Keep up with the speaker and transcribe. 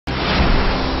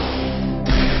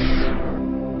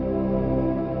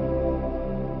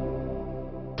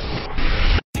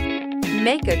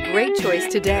Make a great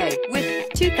choice today with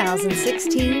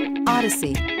 2016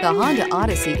 Odyssey. The Honda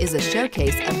Odyssey is a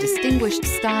showcase of distinguished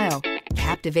style,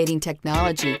 captivating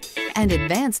technology, and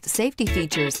advanced safety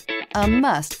features. A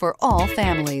must for all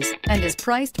families and is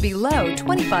priced below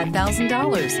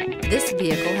 $25,000. This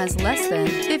vehicle has less than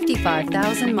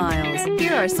 55,000 miles.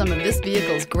 Here are some of this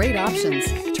vehicle's great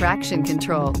options: traction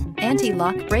control,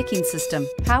 anti-lock braking system,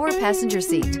 power passenger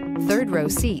seat, third row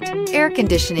seat, air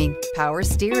conditioning, power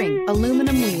steering,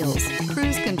 aluminum wheels,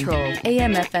 cruise control,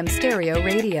 AM/FM stereo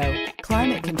radio,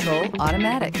 climate control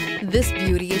automatic. This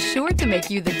beauty is sure to make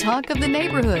you the talk of the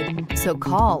neighborhood. So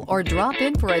call or drop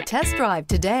in for a test drive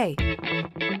today.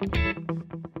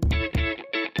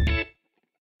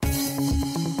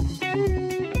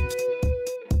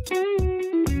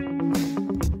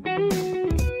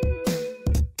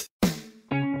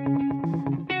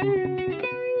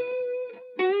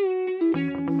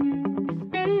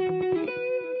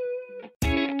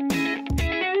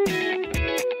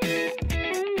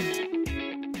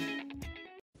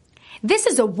 This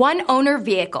is a one-owner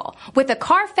vehicle with a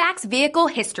Carfax Vehicle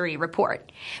History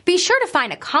Report. Be sure to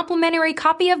find a complimentary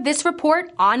copy of this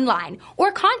report online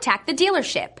or contact the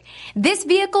dealership. This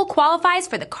vehicle qualifies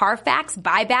for the Carfax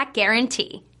Buyback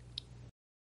Guarantee.